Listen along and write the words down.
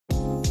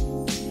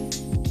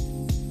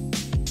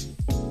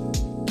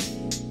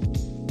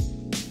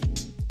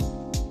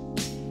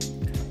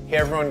Hey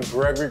everyone,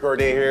 Gregory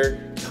Gourdet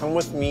here. Come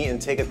with me and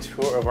take a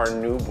tour of our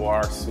new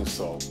bar,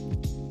 Sousól.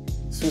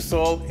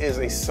 Sousól is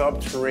a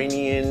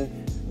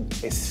subterranean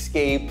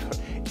escape.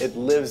 It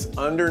lives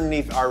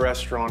underneath our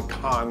restaurant,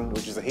 Kann,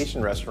 which is a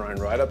Haitian restaurant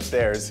right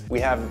upstairs. We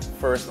have,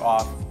 first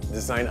off,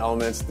 design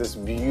elements, this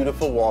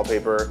beautiful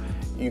wallpaper.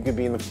 You could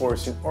be in the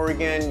forest in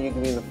Oregon, you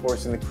could be in the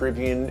forest in the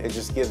Caribbean. It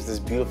just gives this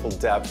beautiful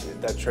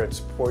depth that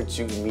transports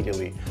you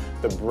immediately.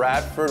 The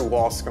Bradford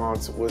wall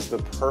sconce was the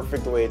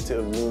perfect way to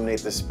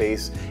illuminate the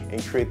space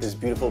and create this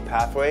beautiful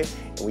pathway,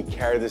 and we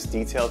carry this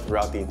detail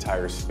throughout the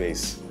entire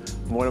space.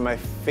 One of my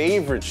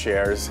favorite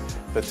chairs,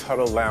 the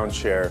Tuttle Lounge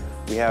chair.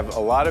 We have a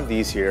lot of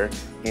these here,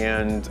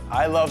 and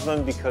I love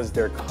them because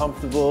they're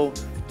comfortable,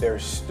 they're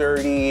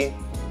sturdy,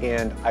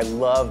 and I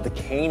love the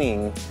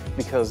caning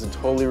because it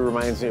totally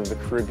reminds me of the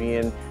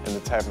Caribbean and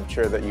the type of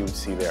chair that you would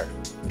see there.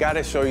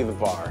 Gotta show you the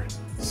bar.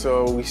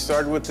 So we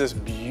started with this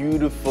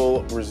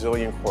beautiful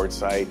Brazilian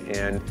quartzite,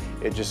 and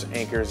it just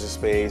anchors the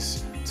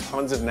space.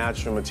 Tons of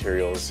natural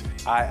materials.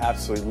 I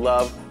absolutely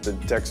love the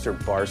Dexter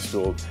bar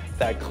stool.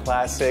 That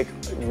classic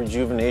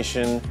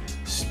rejuvenation,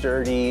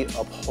 sturdy,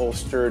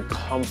 upholstered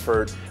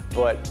comfort,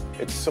 but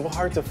it's so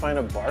hard to find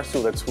a bar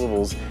stool that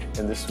swivels,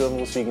 and this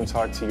swivels so you can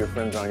talk to your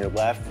friends on your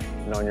left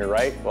and on your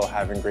right while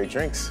having great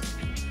drinks.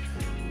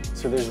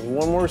 So there's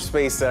one more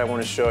space that I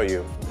want to show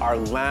you. Our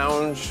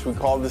lounge, we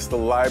call this the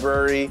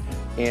library,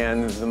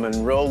 and the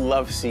Monroe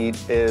love seat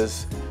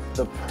is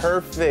the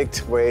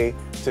perfect way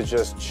to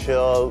just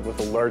chill with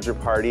a larger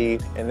party.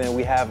 And then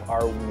we have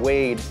our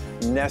Wade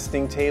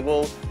nesting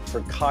table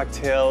for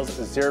cocktails,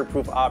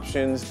 zero-proof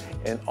options,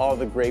 and all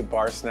the great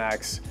bar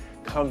snacks.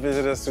 Come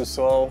visit us,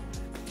 Sousól.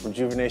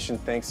 Rejuvenation,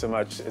 thanks so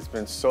much. It's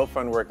been so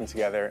fun working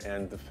together,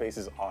 and the place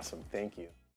is awesome. Thank you.